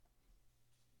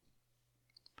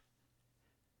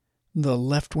The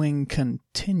left wing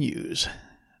continues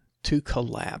to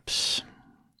collapse.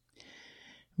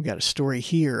 We've got a story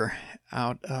here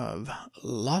out of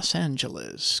Los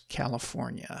Angeles,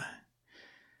 California.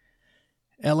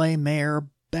 LA Mayor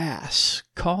Bass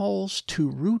calls to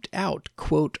root out,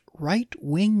 quote,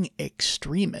 right-wing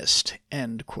extremist,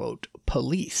 end quote,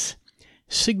 police.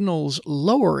 Signals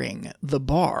lowering the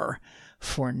bar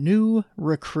for new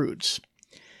recruits.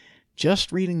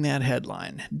 Just reading that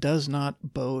headline does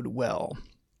not bode well.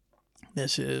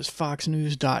 This is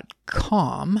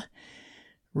foxnews.com,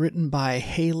 written by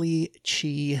Haley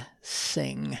Chi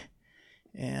Singh,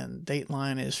 and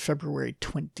dateline is February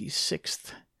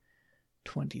 26th,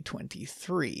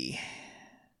 2023.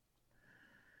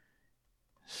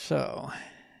 So,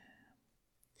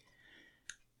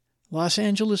 Los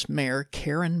Angeles Mayor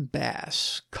Karen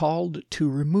Bass called to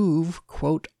remove,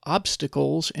 quote,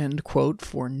 obstacles, end quote,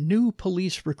 for new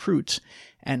police recruits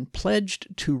and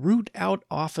pledged to root out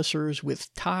officers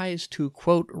with ties to,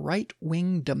 quote,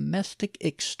 right-wing domestic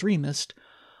extremist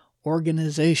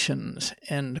organizations,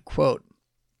 end quote.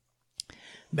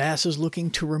 Bass is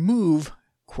looking to remove,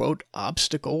 quote,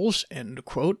 obstacles, end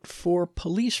quote, for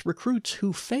police recruits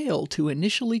who fail to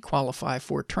initially qualify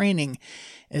for training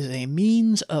as a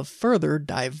means of further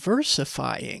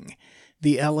diversifying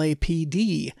the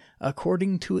LAPD,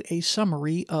 according to a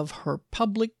summary of her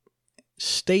public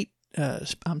safety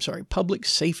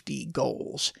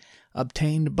goals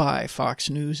obtained by Fox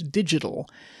News Digital.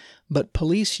 But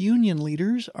police union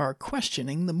leaders are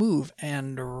questioning the move,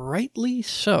 and rightly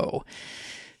so.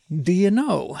 Do you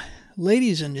know,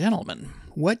 ladies and gentlemen,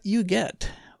 what you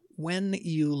get when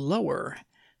you lower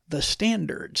the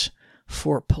standards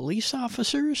for police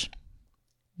officers?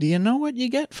 Do you know what you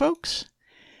get, folks?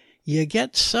 You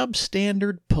get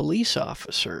substandard police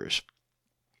officers.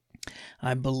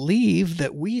 I believe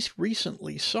that we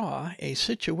recently saw a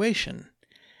situation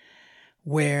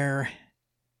where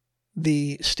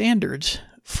the standards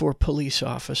for police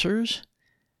officers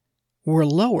were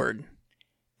lowered,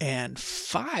 and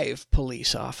 5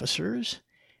 police officers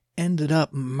ended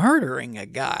up murdering a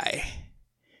guy.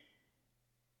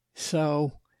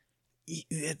 So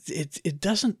it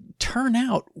doesn't turn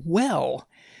out well.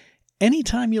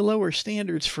 Anytime you lower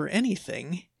standards for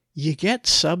anything, you get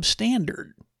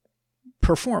substandard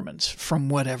performance from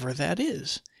whatever that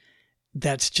is.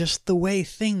 That's just the way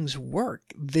things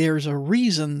work. There's a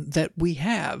reason that we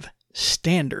have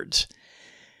standards.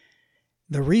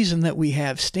 The reason that we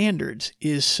have standards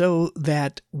is so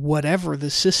that whatever the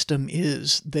system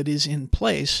is that is in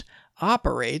place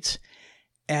operates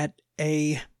at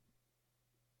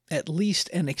least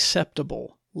an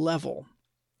acceptable level.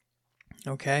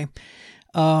 Okay?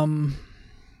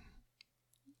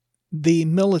 The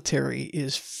military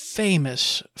is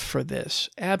famous for this,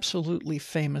 absolutely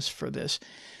famous for this,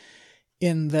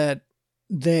 in that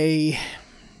they,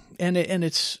 and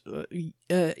it's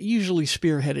usually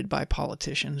spearheaded by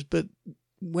politicians, but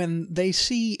when they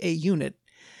see a unit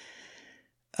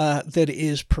that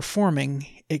is performing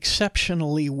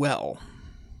exceptionally well,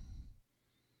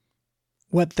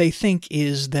 what they think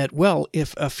is that, well,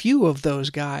 if a few of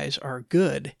those guys are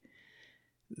good,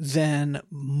 then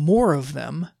more of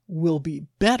them will be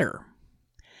better.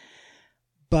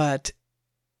 But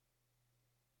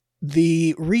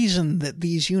the reason that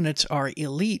these units are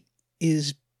elite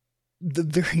is the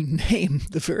very name,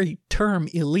 the very term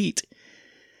elite,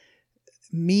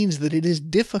 means that it is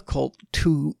difficult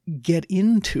to get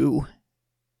into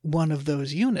one of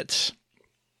those units.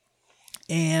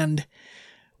 And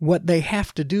what they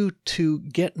have to do to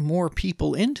get more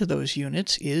people into those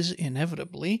units is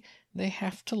inevitably they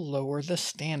have to lower the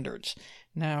standards.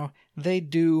 Now, they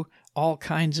do all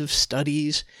kinds of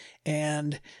studies,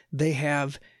 and they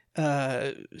have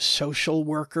social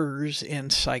workers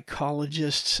and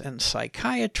psychologists and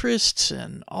psychiatrists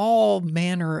and all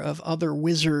manner of other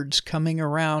wizards coming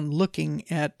around looking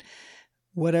at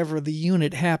whatever the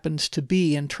unit happens to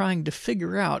be and trying to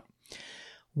figure out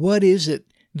what is it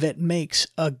that makes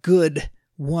a good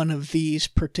one of these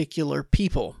particular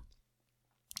people.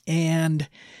 And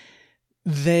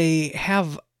they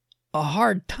have a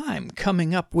hard time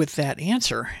coming up with that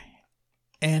answer.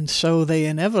 And so they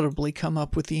inevitably come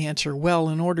up with the answer, well,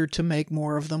 in order to make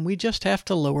more of them, we just have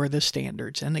to lower the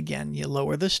standards. And again, you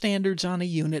lower the standards on a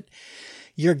unit,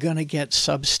 you're going to get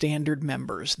substandard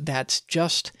members. That's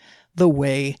just the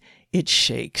way it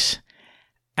shakes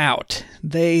out.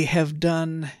 They have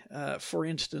done, for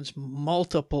instance,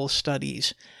 multiple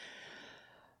studies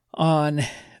on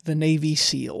the Navy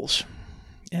SEALs.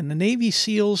 And the Navy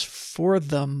SEALs, for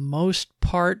the most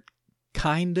part,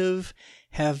 kind of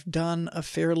have done a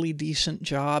fairly decent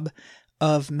job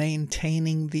of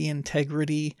maintaining the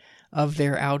integrity of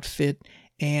their outfit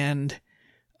and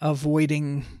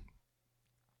avoiding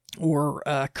or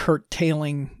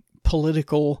curtailing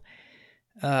political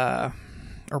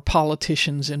or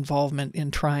politicians' involvement in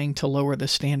trying to lower the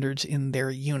standards in their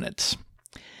units.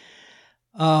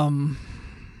 And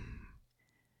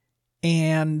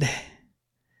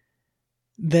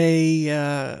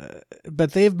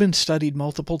but they've been studied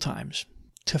multiple times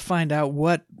to find out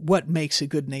what makes a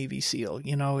good Navy SEAL.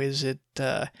 You know, is it,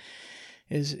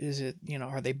 you know,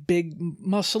 are they big,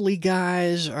 muscly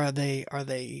guys? Are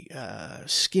they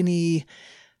skinny,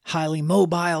 highly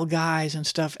mobile guys and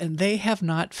stuff? And they have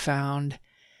not found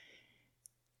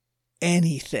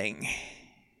anything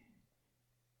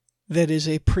that is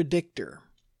a predictor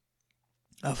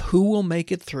of who will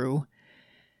make it through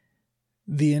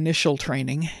the initial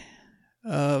training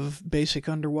of Basic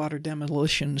Underwater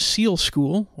Demolition SEAL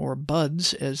School, or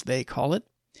BUDS as they call it.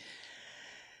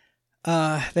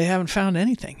 They haven't found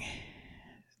anything.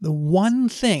 The one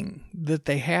thing that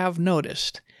they have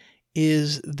noticed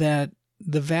is that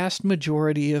the vast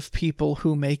majority of people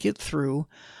who make it through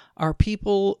are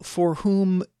people for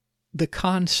whom the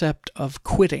concept of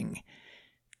quitting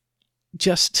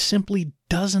just simply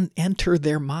doesn't enter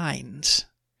their minds.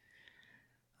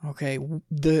 Okay,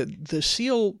 the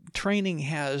SEAL training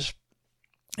has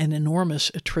an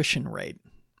enormous attrition rate.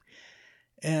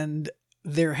 And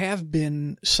there have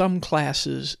been some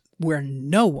classes where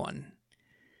no one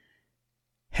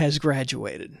has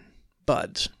graduated,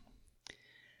 BUDS.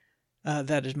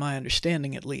 That is my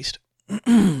understanding, at least.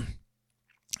 But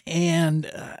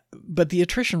the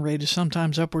attrition rate is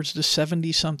sometimes upwards to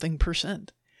 70-something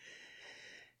percent.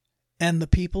 And the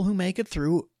people who make it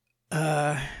through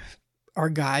are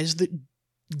guys that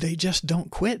they just don't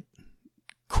quit.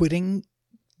 Quitting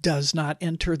does not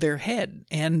enter their head,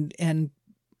 and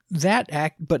that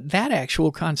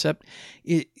actual concept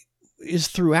is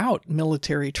throughout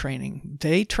military training.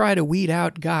 They try to weed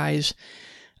out guys.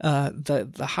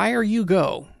 The higher you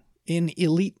go in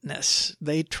eliteness,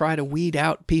 they try to weed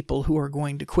out people who are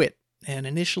going to quit, and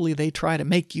initially they try to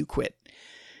make you quit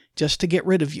just to get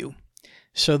rid of you,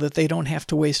 so that they don't have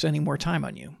to waste any more time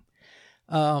on you.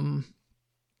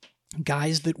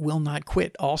 Guys that will not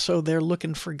quit. Also, they're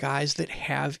looking for guys that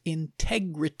have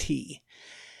integrity.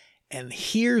 And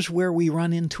here's where we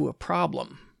run into a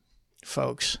problem,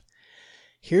 folks.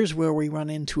 Here's where we run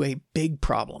into a big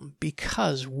problem,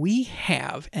 because we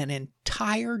have an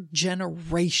entire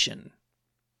generation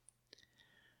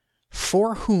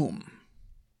for whom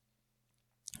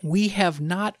we have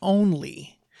not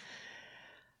only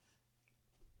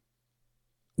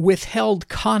withheld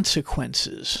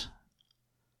consequences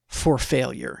for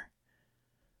failure,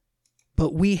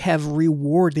 but we have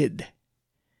rewarded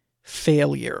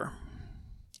failure.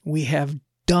 We have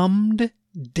dumbed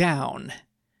down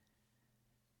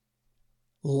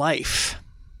life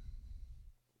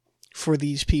for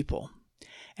these people.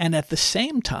 And at the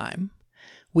same time,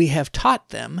 we have taught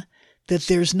them that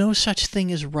there's no such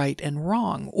thing as right and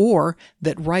wrong, or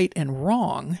that right and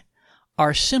wrong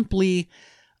are simply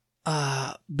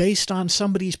based on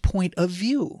somebody's point of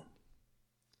view.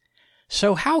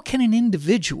 So how can an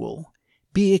individual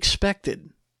be expected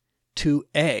to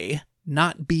A,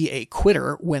 not be a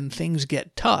quitter when things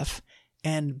get tough,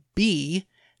 and B,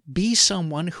 be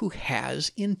someone who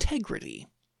has integrity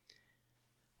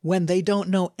when they don't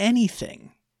know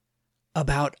anything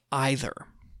about either?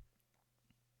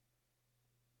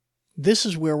 This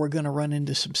is where we're going to run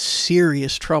into some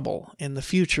serious trouble in the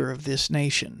future of this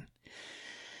nation.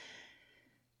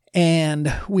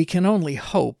 And we can only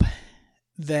hope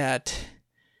that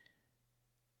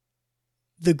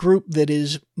the group that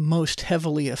is most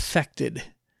heavily affected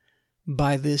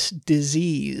by this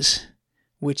disease,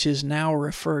 which is now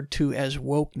referred to as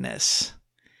wokeness,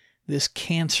 this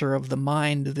cancer of the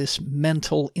mind, this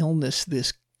mental illness,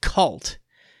 this cult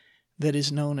that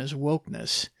is known as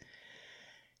wokeness,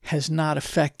 has not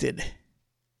affected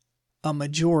a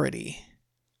majority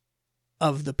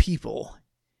of the people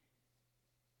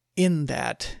in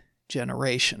that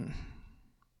generation.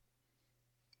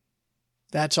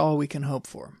 That's all we can hope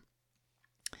for.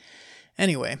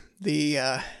 Anyway,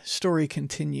 the story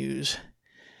continues.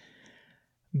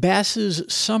 Bass's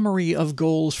summary of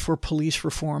goals for police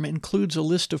reform includes a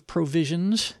list of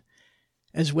provisions,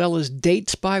 as well as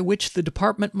dates by which the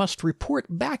department must report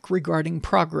back regarding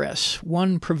progress.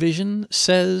 One provision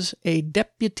says a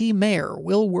deputy mayor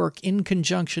will work in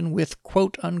conjunction with,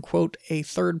 quote-unquote, a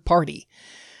third party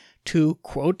to,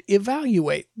 quote,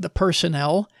 evaluate the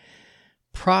personnel,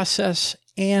 process,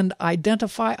 and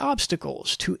identify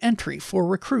obstacles to entry for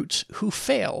recruits who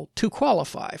fail to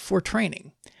qualify for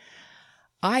training.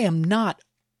 I am not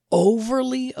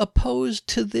overly opposed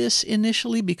to this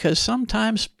initially because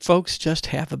sometimes folks just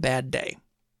have a bad day.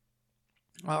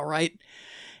 All right.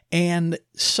 And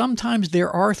sometimes there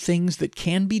are things that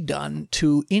can be done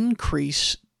to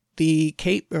increase the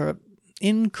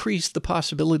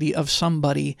possibility of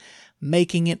somebody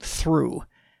making it through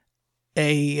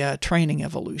a training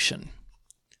evolution.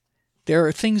 There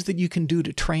are things that you can do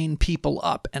to train people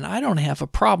up, and I don't have a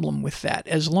problem with that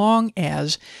as long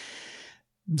as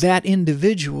that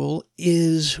individual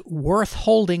is worth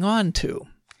holding on to.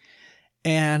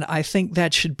 And I think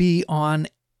that should be on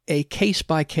a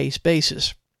case-by-case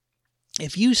basis.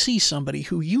 If you see somebody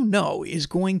who you know is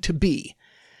going to be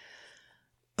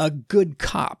a good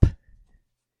cop,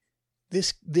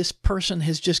 this person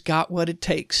has just got what it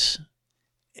takes,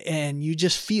 and you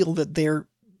just feel that they're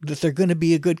going to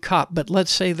be a good cop, but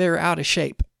let's say they're out of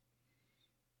shape,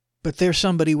 but they're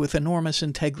somebody with enormous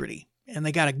integrity, and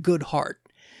they got a good heart.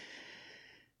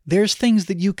 There's things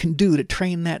that you can do to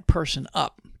train that person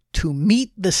up to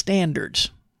meet the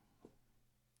standards.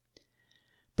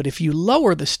 But if you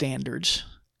lower the standards,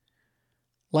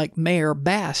 like Mayor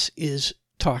Bass is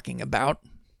talking about,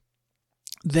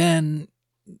 then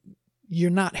you're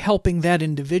not helping that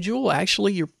individual.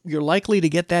 Actually, you're likely to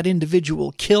get that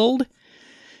individual killed.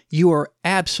 You are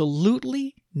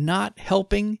absolutely not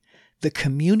helping the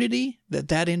community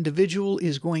that individual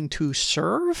is going to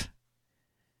serve.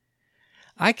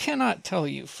 I cannot tell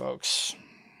you, folks,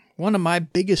 one of my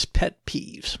biggest pet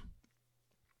peeves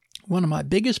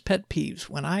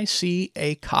when I see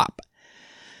a cop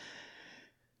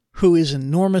who is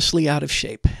enormously out of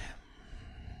shape.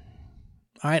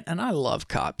 All right, and I love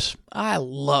cops. All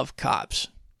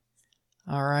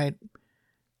right.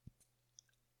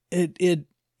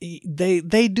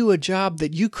 They do a job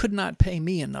that you could not pay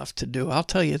me enough to do. I'll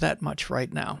tell you that much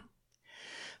right now.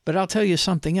 But I'll tell you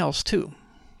something else too.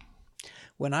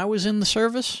 When I was in the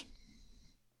service,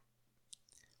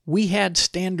 we had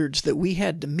standards that we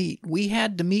had to meet. We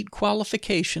had to meet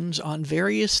qualifications on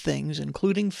various things,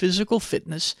 including physical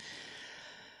fitness,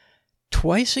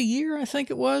 twice a year, I think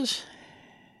it was.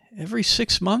 Every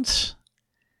 6 months,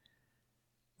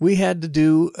 we had to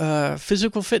do a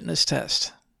physical fitness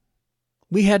test.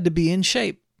 We had to be in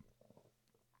shape.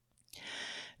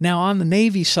 Now, on the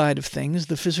Navy side of things,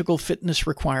 the physical fitness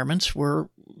requirements were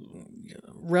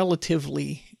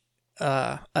relatively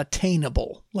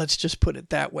attainable. Let's just put it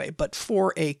that way. But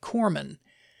for a corpsman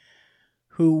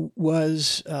who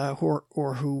was, at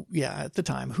the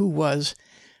time, who was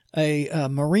a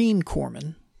Marine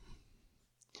corpsman,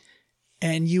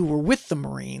 and you were with the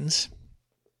Marines,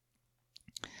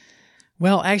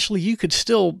 well, actually, you could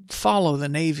still follow the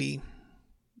Navy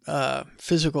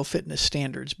physical fitness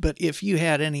standards, but if you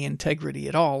had any integrity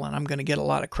at all, and I'm going to get a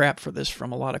lot of crap for this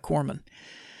from a lot of corpsmen,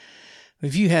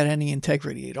 if you had any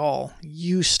integrity at all,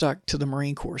 you stuck to the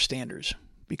Marine Corps standards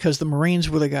because the Marines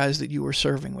were the guys that you were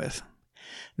serving with.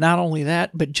 Not only that,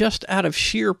 but just out of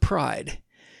sheer pride,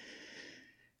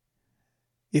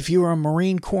 if you were a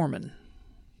Marine corpsman,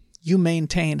 you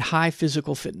maintained high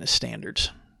physical fitness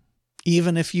standards,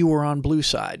 even if you were on blue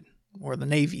side or the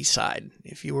Navy side.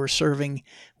 If you were serving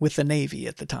with the Navy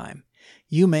at the time,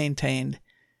 you maintained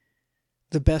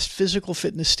the best physical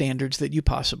fitness standards that you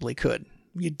possibly could.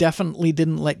 You definitely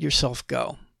didn't let yourself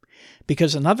go.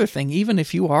 Because another thing, even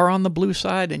if you are on the blue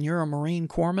side and you're a Marine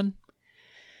corpsman,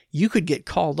 you could get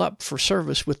called up for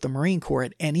service with the Marine Corps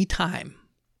at any time.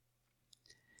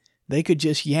 They could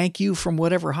just yank you from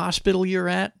whatever hospital you're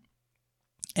at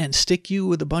and stick you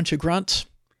with a bunch of grunts.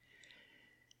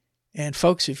 And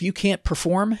folks, if you can't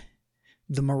perform,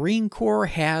 the Marine Corps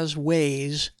has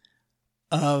ways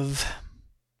of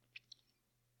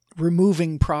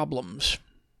removing problems,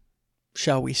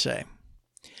 shall we say.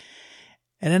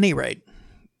 At any rate,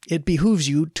 it behooves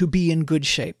you to be in good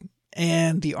shape.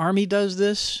 And the Army does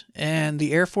this, and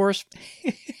the Air Force,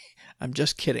 I'm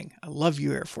just kidding. I love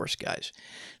you Air Force guys.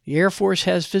 The Air Force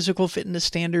has physical fitness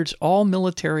standards. All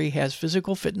military has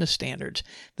physical fitness standards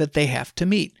that they have to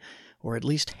meet, or at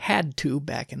least had to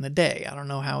back in the day. I don't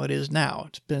know how it is now.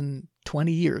 It's been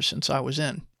 20 years since I was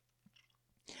in.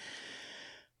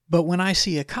 But when I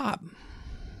see a cop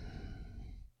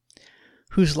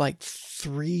who's like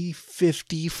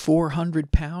 350,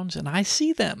 400 pounds, and I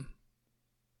see them,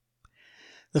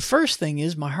 the first thing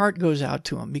is my heart goes out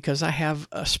to them because I have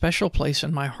a special place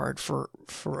in my heart for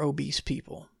obese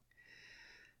people,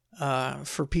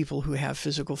 for people who have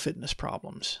physical fitness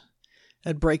problems.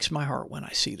 It breaks my heart when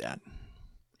I see that.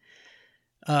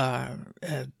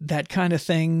 That kind of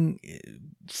thing,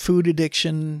 food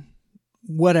addiction,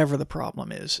 whatever the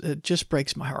problem is, it just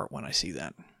breaks my heart when I see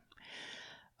that.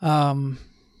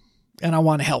 and I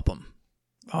want to help them.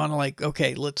 I want to like,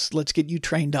 okay, let's get you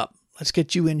trained up. Let's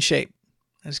get you in shape.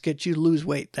 Let's get you to lose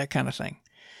weight, that kind of thing.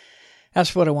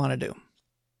 That's what I want to do.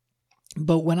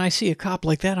 But when I see a cop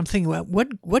like that, I'm thinking, well,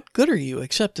 what good are you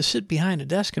except to sit behind a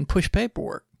desk and push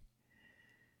paperwork?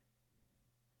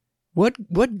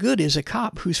 What good is a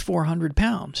cop who's 400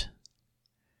 pounds?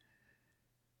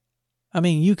 I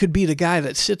mean, you could be the guy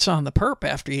that sits on the perp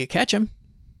after you catch him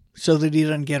so that he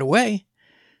doesn't get away,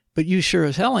 but you sure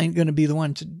as hell ain't going to be the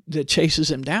one that chases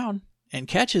him down and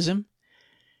catches him.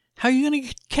 How are you going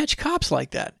to catch cops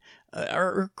like that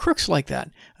or crooks like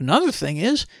that? Another thing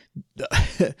is,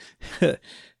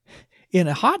 in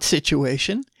a hot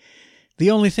situation,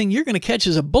 the only thing you're going to catch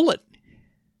is a bullet.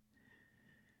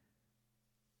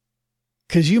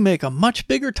 Because you make a much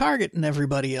bigger target than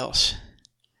everybody else.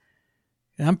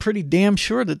 And I'm pretty damn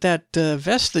sure that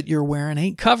vest that you're wearing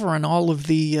ain't covering all of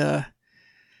the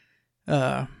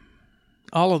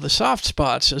soft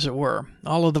spots, as it were,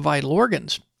 all of the vital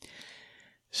organs.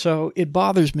 So it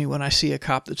bothers me when I see a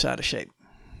cop that's out of shape.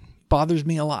 Bothers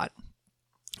me a lot.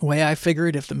 The way I figure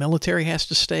it, if the military has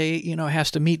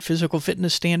to meet physical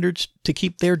fitness standards to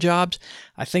keep their jobs,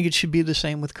 I think it should be the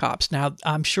same with cops. Now,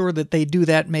 I'm sure that they do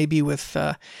that maybe with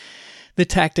the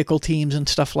tactical teams and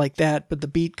stuff like that, but the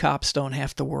beat cops don't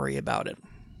have to worry about it.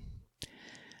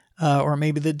 Or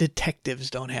maybe the detectives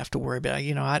don't have to worry about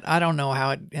it. I don't know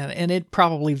how it, and it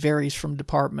probably varies from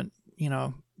department,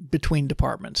 between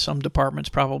departments. Some departments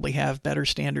probably have better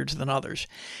standards than others.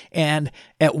 And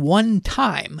at one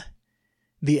time,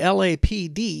 the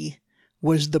LAPD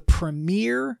was the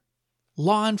premier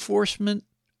law enforcement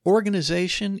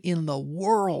organization in the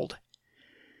world.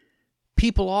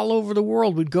 People all over the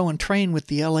world would go and train with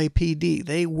the LAPD.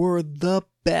 They were the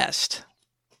best.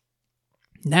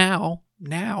 Now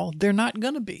they're not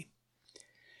going to be.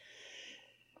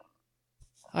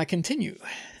 I continue.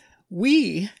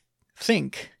 We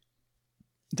think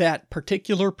that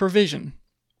particular provision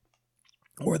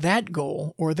or that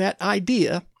goal or that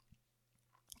idea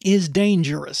is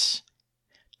dangerous.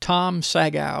 Tom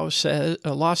Sagow says,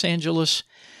 a Los Angeles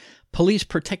Police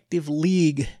Protective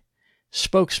League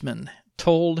spokesman,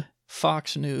 told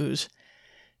Fox News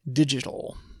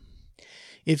Digital.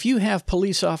 If you have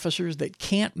police officers that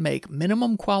can't make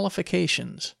minimum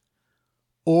qualifications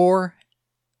or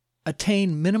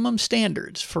attain minimum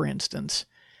standards, for instance,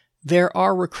 there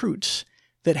are recruits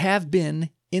that have been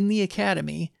in the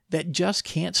academy that just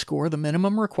can't score the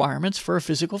minimum requirements for a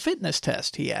physical fitness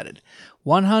test, he added.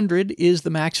 100 is the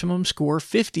maximum score,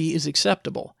 50 is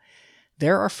acceptable.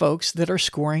 There are folks that are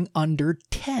scoring under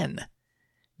 10.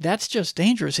 That's just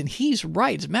dangerous, and he's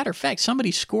right. As a matter of fact,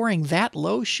 somebody scoring that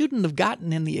low shouldn't have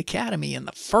gotten in the academy in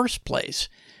the first place.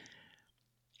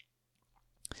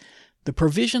 The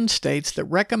provision states that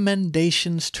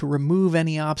recommendations to remove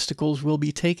any obstacles will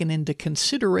be taken into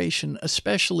consideration,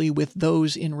 especially with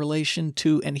those in relation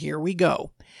to, and here we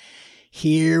go,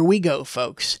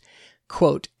 folks,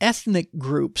 quote, ethnic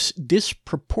groups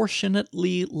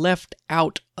disproportionately left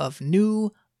out of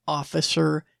new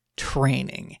officer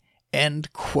training,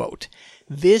 end quote.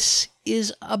 This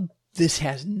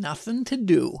has nothing to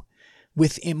do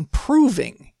with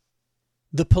improving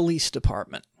the police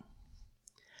department.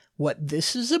 What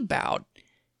this is about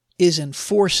is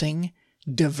enforcing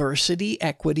diversity,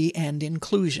 equity, and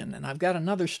inclusion. And I've got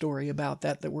another story about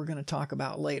that we're going to talk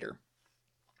about later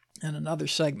in another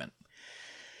segment.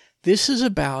 This is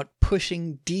about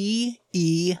pushing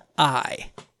DEI.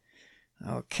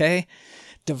 Okay?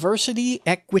 Diversity,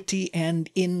 equity,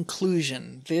 and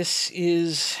inclusion. This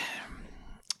is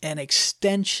an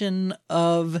extension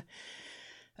of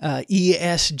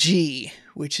ESG,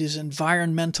 which is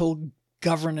environmental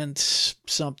governance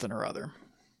something or other.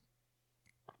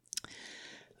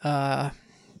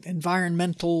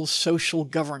 Environmental social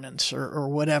governance or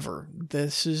whatever.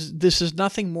 This is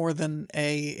nothing more than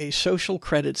a social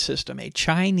credit system, a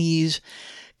Chinese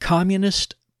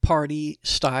Communist Party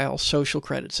style social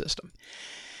credit system.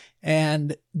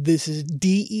 And this is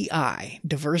DEI,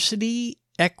 diversity,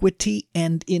 equity,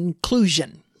 and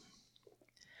inclusion.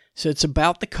 So it's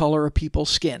about the color of people's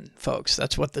skin, folks.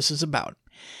 That's what this is about.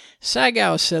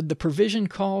 Sagow said the provision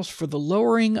calls for the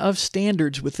lowering of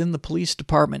standards within the police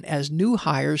department as new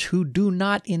hires who do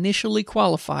not initially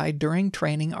qualify during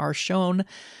training are shown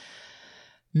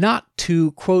not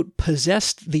to, quote,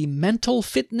 possess the mental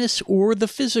fitness or the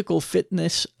physical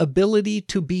fitness ability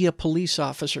to be a police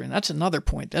officer. And that's another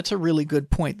point. That's a really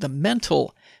good point. The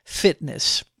mental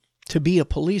fitness to be a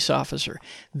police officer.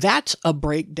 That's a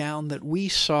breakdown that we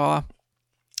saw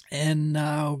in,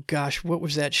 what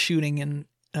was that shooting in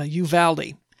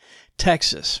Uvalde,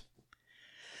 Texas,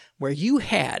 where you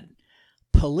had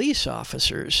police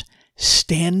officers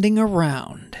standing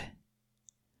around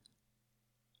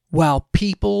while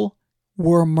people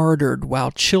were murdered,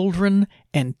 while children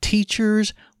and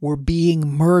teachers were being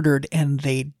murdered, and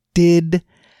they did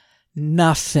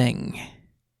nothing.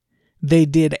 They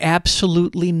did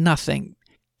absolutely nothing.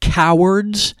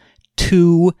 Cowards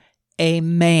to a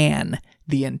man.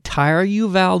 The entire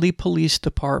Uvalde Police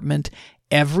Department,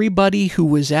 everybody who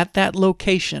was at that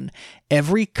location,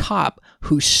 every cop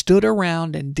who stood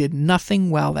around and did nothing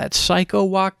while that psycho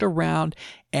walked around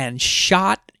and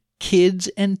shot kids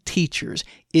and teachers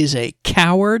is a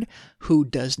coward who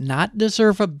does not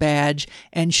deserve a badge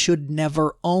and should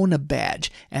never own a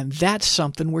badge. And that's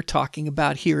something we're talking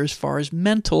about here as far as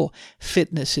mental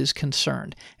fitness is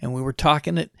concerned. And we were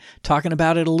talking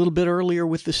about it a little bit earlier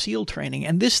with the SEAL training.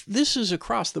 And this is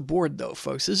across the board, though,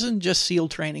 folks. This isn't just SEAL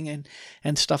training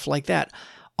and stuff like that.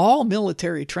 All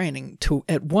military training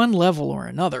at one level or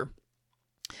another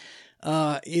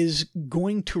is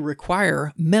going to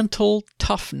require mental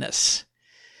toughness,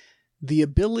 the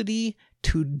ability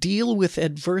to deal with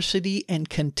adversity and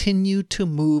continue to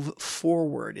move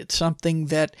forward. It's something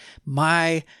that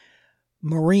my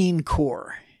Marine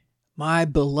Corps, my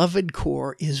beloved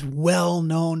Corps, is well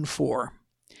known for.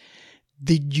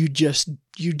 You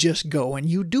just go and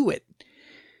you do it.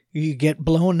 You get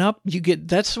blown up.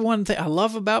 That's the one thing I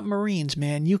love about Marines,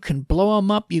 man. You can blow them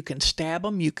up. You can stab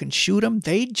them. You can shoot them.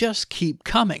 They just keep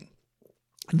coming.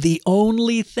 The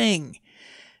only thing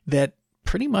that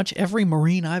pretty much every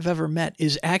Marine I've ever met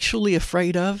is actually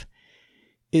afraid of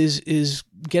is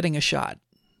getting a shot.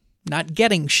 Not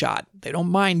getting shot. They don't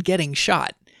mind getting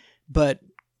shot, but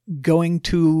going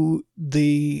to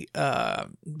the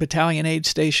battalion aid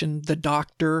station, the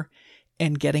doctor,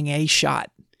 and getting a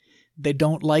shot. They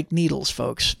don't like needles,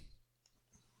 folks.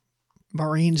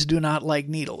 Marines do not like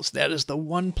needles. That is the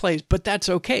one place. But that's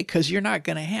okay, because you're not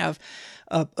going to have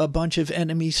a bunch of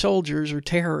enemy soldiers or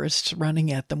terrorists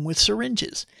running at them with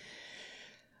syringes.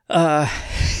 That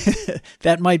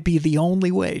might be the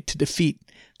only way to defeat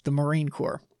the Marine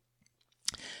Corps.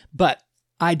 But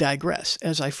I digress,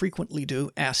 as I frequently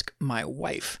do ask my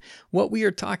wife. What we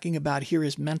are talking about here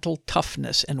is mental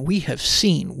toughness, and we have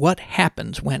seen what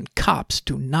happens when cops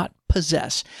do not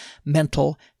possess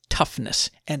mental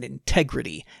toughness and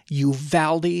integrity.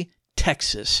 Uvalde,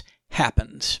 Texas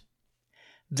happens.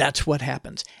 That's what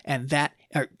happens. And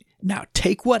now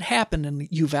take what happened in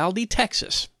Uvalde,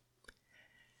 Texas,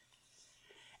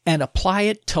 and apply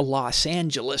it to Los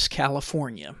Angeles,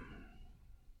 California,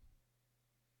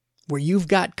 where you've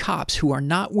got cops who are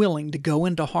not willing to go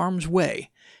into harm's way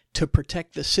to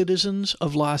protect the citizens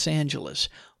of Los Angeles.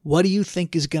 What do you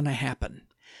think is going to happen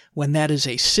when that is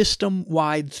a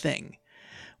system-wide thing,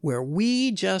 where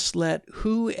we just let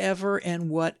whoever and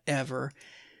whatever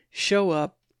show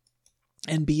up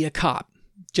and be a cop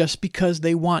just because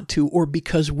they want to, or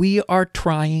because we are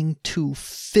trying to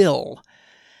fill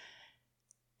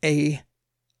a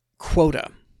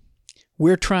quota?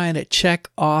 We're trying to check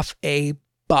off a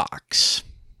box.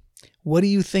 What do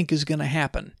you think is going to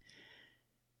happen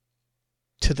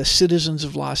to the citizens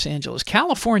of Los Angeles?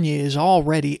 California is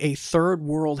already a third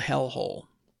world hellhole.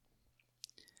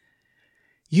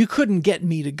 You couldn't get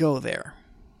me to go there.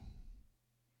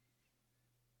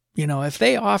 You know, if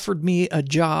they offered me a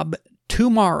job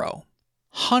tomorrow,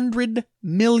 $100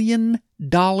 million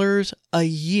a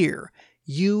year,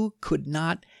 you could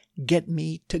not get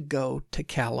me to go to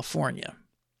California.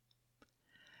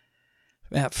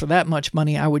 For that much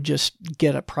money, I would just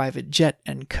get a private jet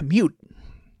and commute.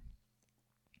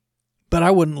 But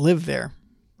I wouldn't live there,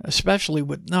 especially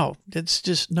it's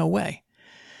just no way.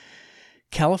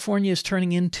 California is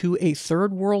turning into a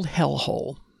third world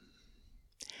hellhole.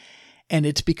 And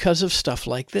it's because of stuff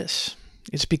like this.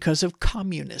 It's because of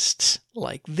communists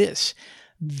like this.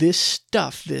 This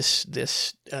stuff, this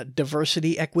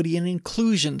diversity, equity, and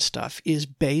inclusion stuff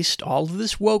all of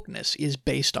this wokeness is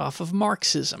based off of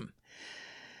Marxism.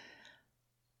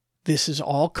 This is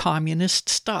all communist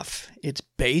stuff. It's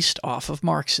based off of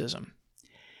Marxism.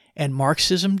 And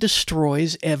Marxism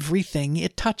destroys everything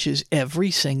it touches every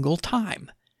single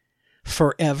time.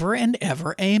 Forever and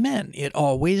ever, amen. It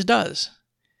always does.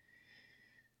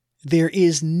 There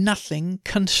is nothing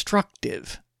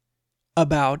constructive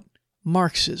about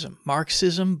Marxism.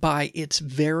 Marxism, at its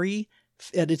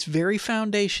very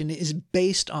foundation, is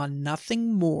based on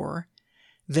nothing more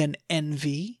than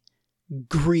envy,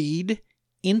 greed,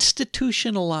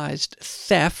 institutionalized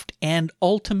theft, and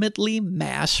ultimately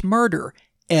mass murder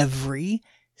every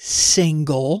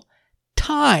single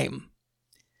time.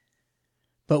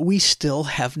 But we still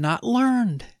have not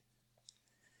learned.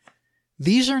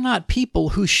 These are not people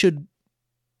who should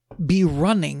not be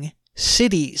running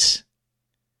cities.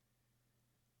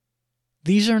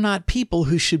 These are not people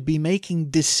who should be making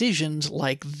decisions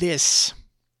like this.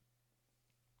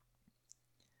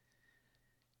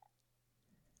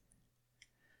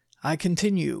 I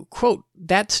continue, quote,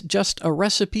 "That's just a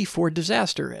recipe for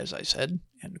disaster, as I said,"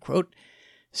 end quote.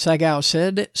 Sagao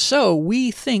said, "So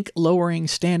we think lowering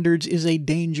standards is a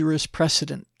dangerous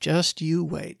precedent. Just you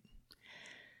wait.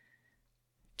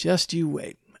 Just you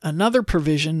wait." Another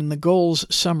provision in the goals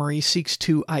summary seeks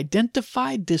to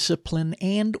identify, discipline,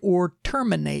 and or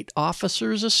terminate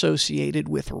officers associated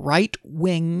with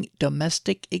right-wing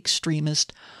domestic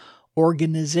extremist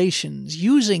organizations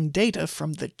using data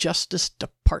from the Justice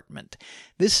Department.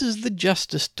 This is the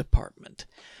Justice Department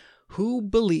who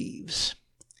believes,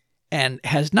 and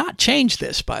has not changed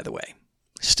this, by the way,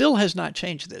 still has not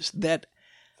changed this, that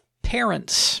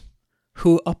parents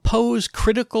who oppose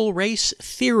critical race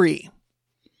theory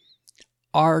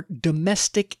are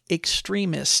domestic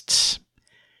extremists,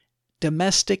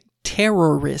 domestic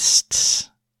terrorists.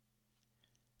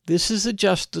 This is the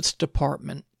Justice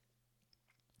Department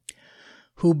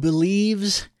who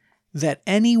believes that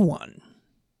anyone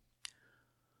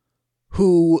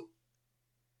who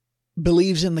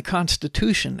believes in the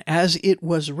Constitution as it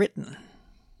was written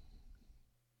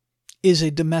is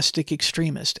a domestic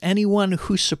extremist. Anyone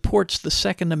who supports the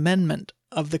Second Amendment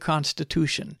of the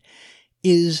Constitution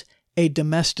is a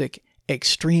domestic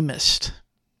extremist.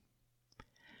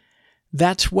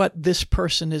 That's what this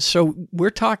person is. So we're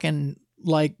talking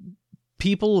like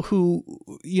people who,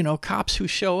 cops who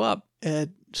show up at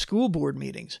school board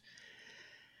meetings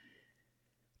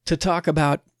to talk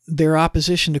about their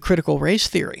opposition to critical race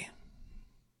theory.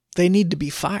 They need to be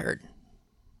fired.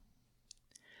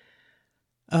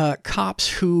 Cops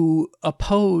who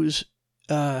oppose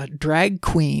drag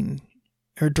queen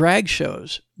or drag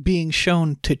shows being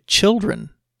shown to children,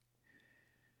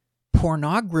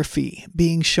 pornography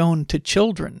being shown to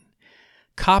children,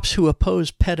 cops who oppose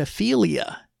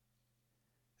pedophilia,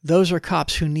 those are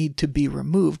cops who need to be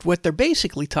removed. What they're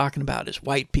basically talking about is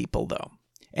white people, though,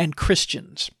 and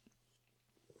Christians,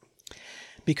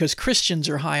 because Christians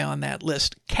are high on that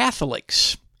list.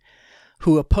 Catholics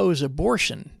who oppose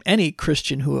abortion, any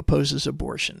Christian who opposes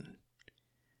abortion,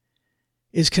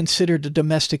 is considered a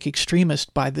domestic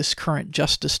extremist by this current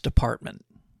Justice Department.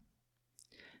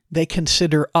 They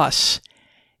consider us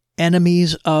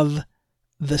enemies of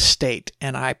the state,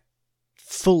 and I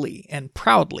fully and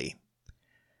proudly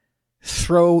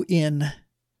throw in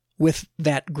with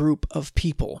that group of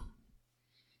people.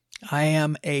 I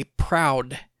am a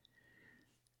proud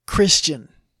Christian.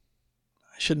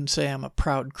 I shouldn't say I'm a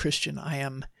proud Christian. I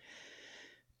am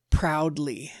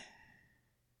proudly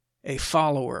a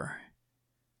follower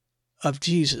of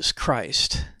Jesus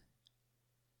Christ,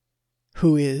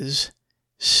 who is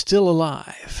still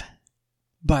alive,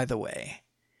 by the way,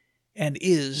 and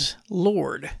is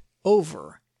Lord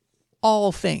over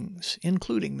all things,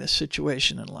 including this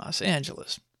situation in Los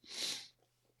Angeles.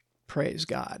 Praise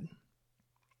God.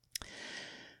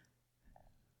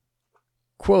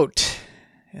 Quote,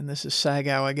 and this is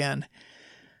Sagao again,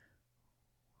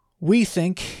 "We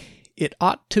think it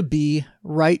ought to be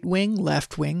right-wing,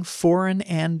 left-wing, foreign,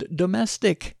 and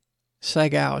domestic,"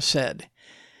 Sagao said.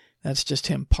 That's just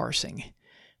him parsing.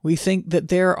 "We think that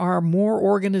there are more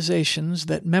organizations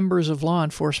that members of law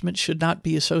enforcement should not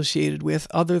be associated with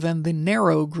other than the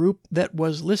narrow group that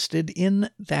was listed in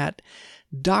that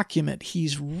document."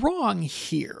 He's wrong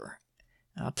here.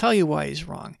 I'll tell you why he's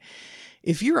wrong.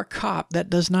 If you're a cop,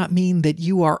 that does not mean that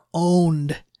you are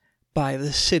owned by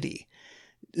the city.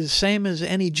 The same as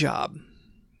any job.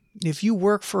 If you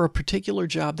work for a particular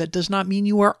job, that does not mean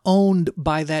you are owned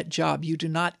by that job. You do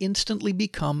not instantly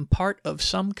become part of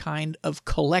some kind of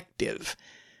collective.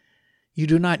 You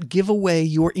do not give away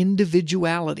your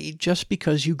individuality just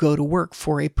because you go to work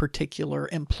for a particular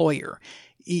employer.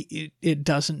 It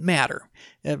doesn't matter.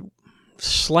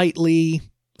 Slightly,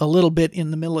 a little bit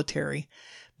in the military,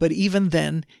 but even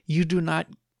then, you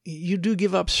do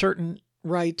give up certain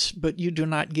rights, but you do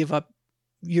not give up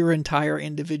your entire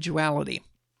individuality.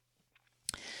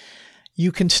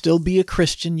 You can still be a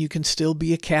Christian, you can still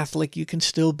be a Catholic, you can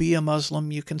still be a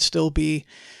Muslim, you can still be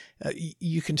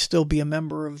a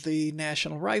member of the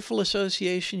National Rifle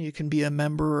Association, you can be a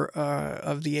member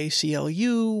of the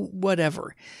ACLU,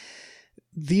 whatever.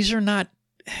 These are not,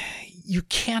 you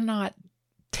cannot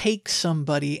take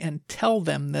somebody and tell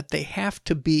them that they have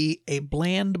to be a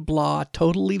bland, blah,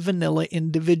 totally vanilla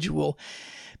individual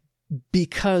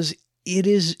because it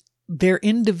is their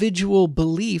individual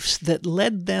beliefs that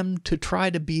led them to try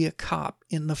to be a cop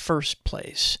in the first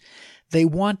place. They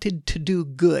wanted to do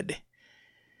good.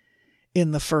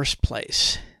 in the first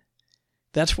place.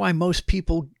 That's why most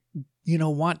people,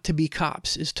 want to be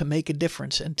cops, is to make a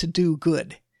difference and to do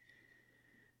good.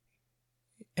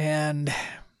 And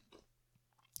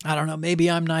I don't know, maybe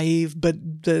I'm naive, but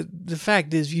the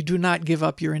fact is you do not give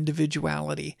up your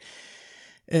individuality.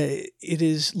 It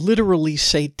is literally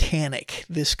satanic,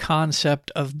 this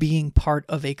concept of being part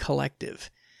of a collective.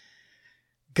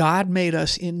 God made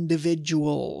us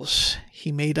individuals.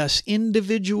 He made us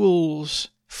individuals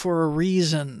for a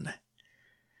reason.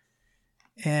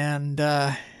 And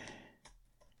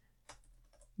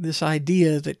this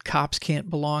idea that cops can't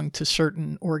belong to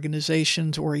certain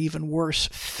organizations or even worse,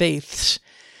 faiths,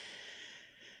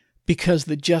 because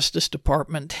the Justice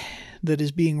Department that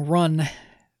is being run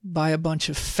by a bunch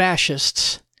of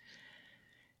fascists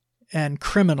and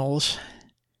criminals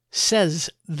says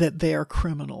that they are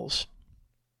criminals.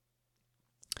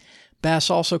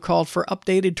 Bass also called for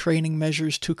updated training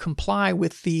measures to comply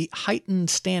with the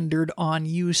heightened standard on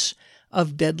use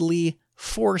of deadly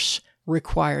force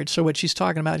required. So what she's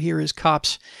talking about here is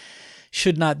cops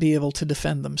should not be able to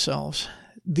defend themselves.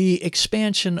 The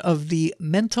expansion of the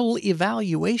mental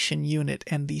evaluation unit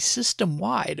and the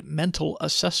system-wide mental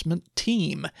assessment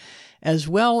team, as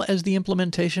well as the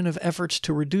implementation of efforts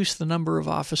to reduce the number of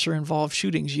officer-involved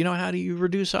shootings. You know how do you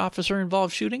reduce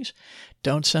officer-involved shootings?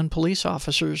 Don't send police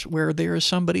officers where there is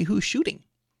somebody who's shooting.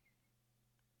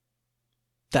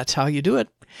 That's how you do it.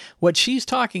 What she's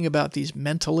talking about, these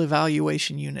mental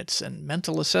evaluation units and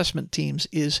mental assessment teams,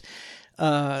 is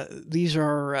these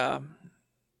are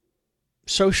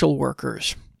social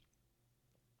workers.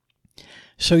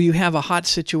 So you have a hot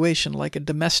situation like a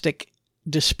domestic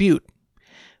dispute,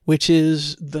 which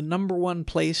is the number one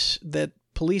place that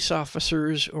police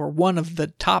officers, or one of the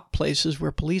top places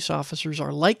where police officers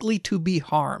are likely to be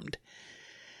harmed,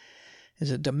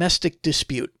 is a domestic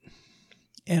dispute.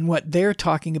 And what they're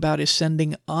talking about is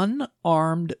sending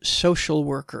unarmed social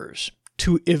workers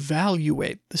to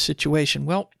evaluate the situation.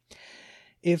 Well,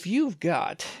 if you've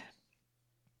got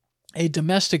a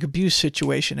domestic abuse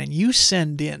situation and you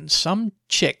send in some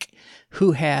chick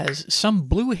who has, some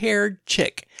blue-haired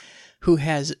chick who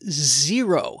has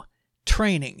zero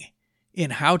training in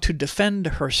how to defend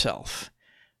herself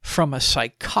from a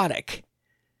psychotic,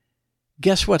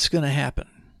 guess what's going to happen?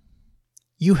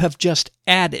 You have just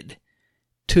added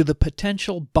to the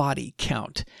potential body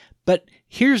count. But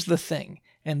here's the thing,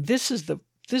 and this is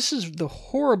the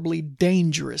horribly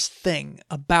dangerous thing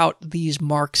about these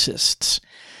Marxists,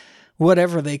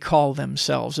 whatever they call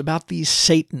themselves, about these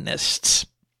Satanists.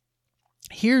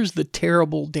 Here's the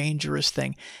terrible, dangerous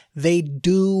thing. They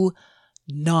do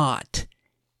not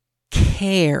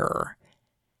care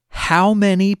how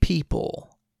many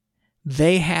people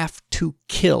they have to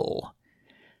kill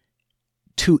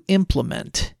to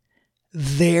implement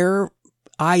their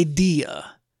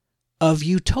idea of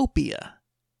utopia.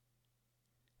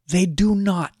 They do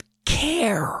not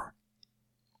care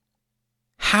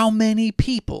how many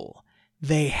people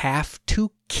they have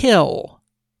to kill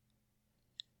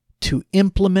to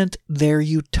implement their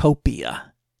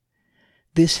utopia.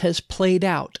 This has played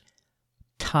out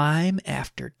time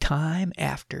after time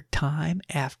after time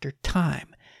after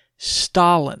time.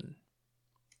 Stalin,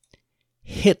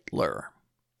 Hitler,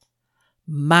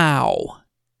 Mao,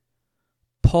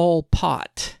 Pol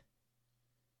Pot,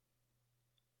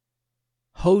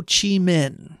 Ho Chi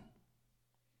Minh.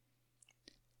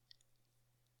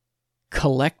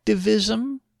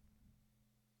 Collectivism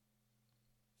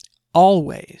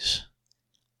always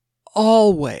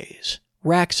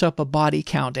racks up a body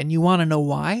count. And you want to know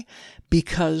why?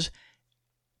 Because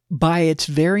by its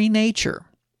very nature,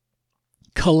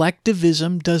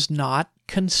 collectivism does not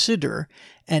consider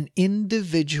an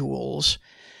individual's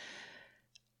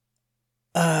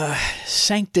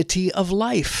sanctity of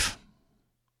life.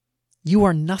 You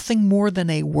are nothing more than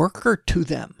a worker to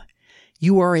them.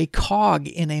 You are a cog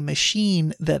in a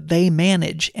machine that they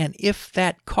manage, and if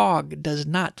that cog does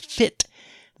not fit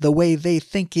the way they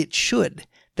think it should,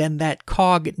 then that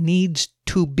cog needs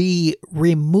to be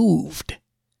removed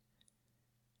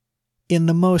in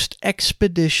the most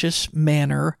expeditious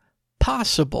manner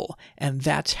possible. And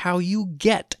that's how you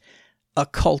get a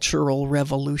cultural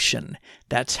revolution.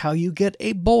 That's how you get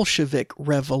a Bolshevik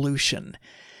revolution.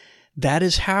 That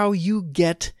is how you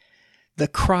get the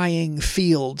crying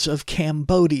fields of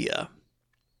Cambodia.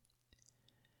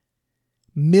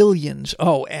 Millions.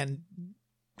 Oh, and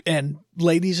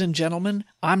ladies and gentlemen,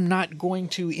 I'm not going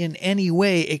to in any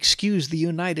way excuse the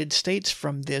United States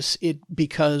from this,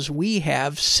 because we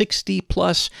have 60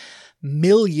 plus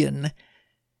million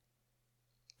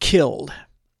killed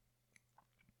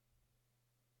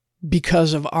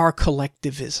because of our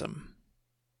collectivism.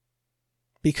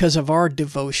 because of our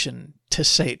devotion to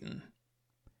Satan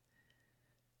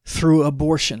through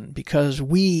abortion, because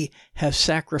we have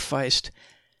sacrificed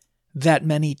that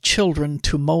many children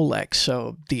to Molech.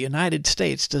 So the United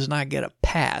States does not get a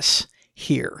pass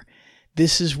here.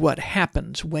 This is what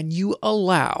happens when you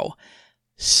allow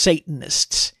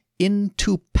Satanists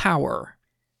into power.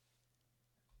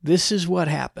 This is what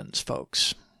happens,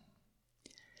 folks.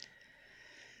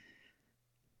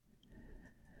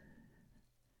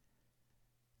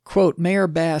 Quote, Mayor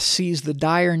Bass sees the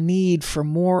dire need for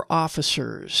more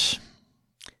officers.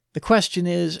 The question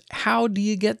is, how do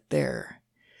you get there?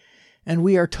 And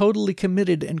we are totally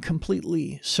committed and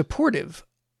completely supportive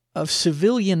of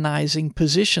civilianizing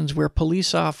positions where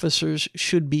police officers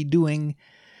should be doing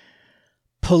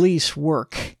police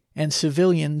work and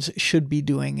civilians should be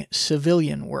doing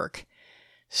civilian work,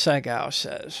 Sagau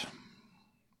says.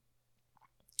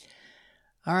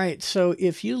 All right, so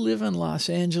if you live in Los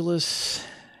Angeles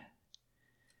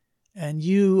and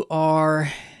you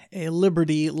are a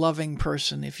liberty-loving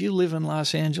person, if you live in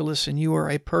Los Angeles and you are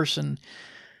a person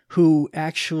who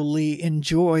actually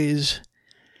enjoys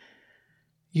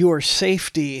your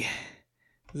safety,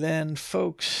 then,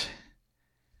 folks,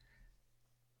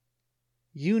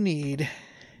 you need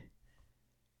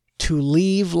to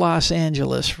leave Los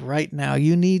Angeles right now.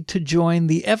 You need to join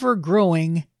the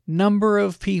ever-growing number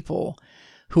of people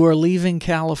who are leaving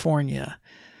California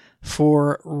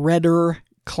for redder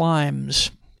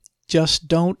climes. Just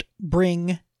don't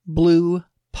bring blue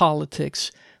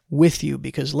politics with you,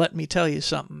 because let me tell you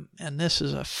something, and this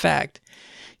is a fact,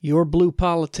 your blue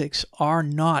politics are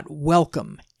not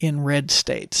welcome in red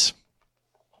states.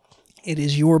 It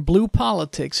is your blue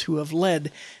politics who have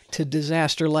led to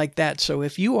disaster like that. So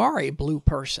if you are a blue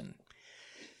person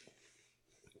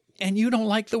and you don't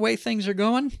like the way things are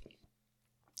going,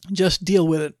 just deal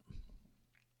with it.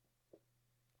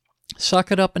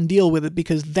 Suck it up and deal with it,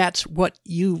 because that's what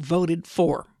you voted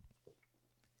for.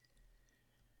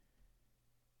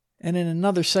 And in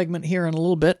another segment here in a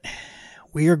little bit,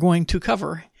 we are going to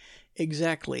cover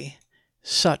exactly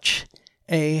such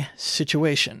a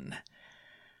situation.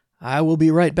 I will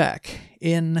be right back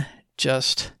in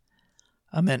just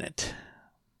a minute.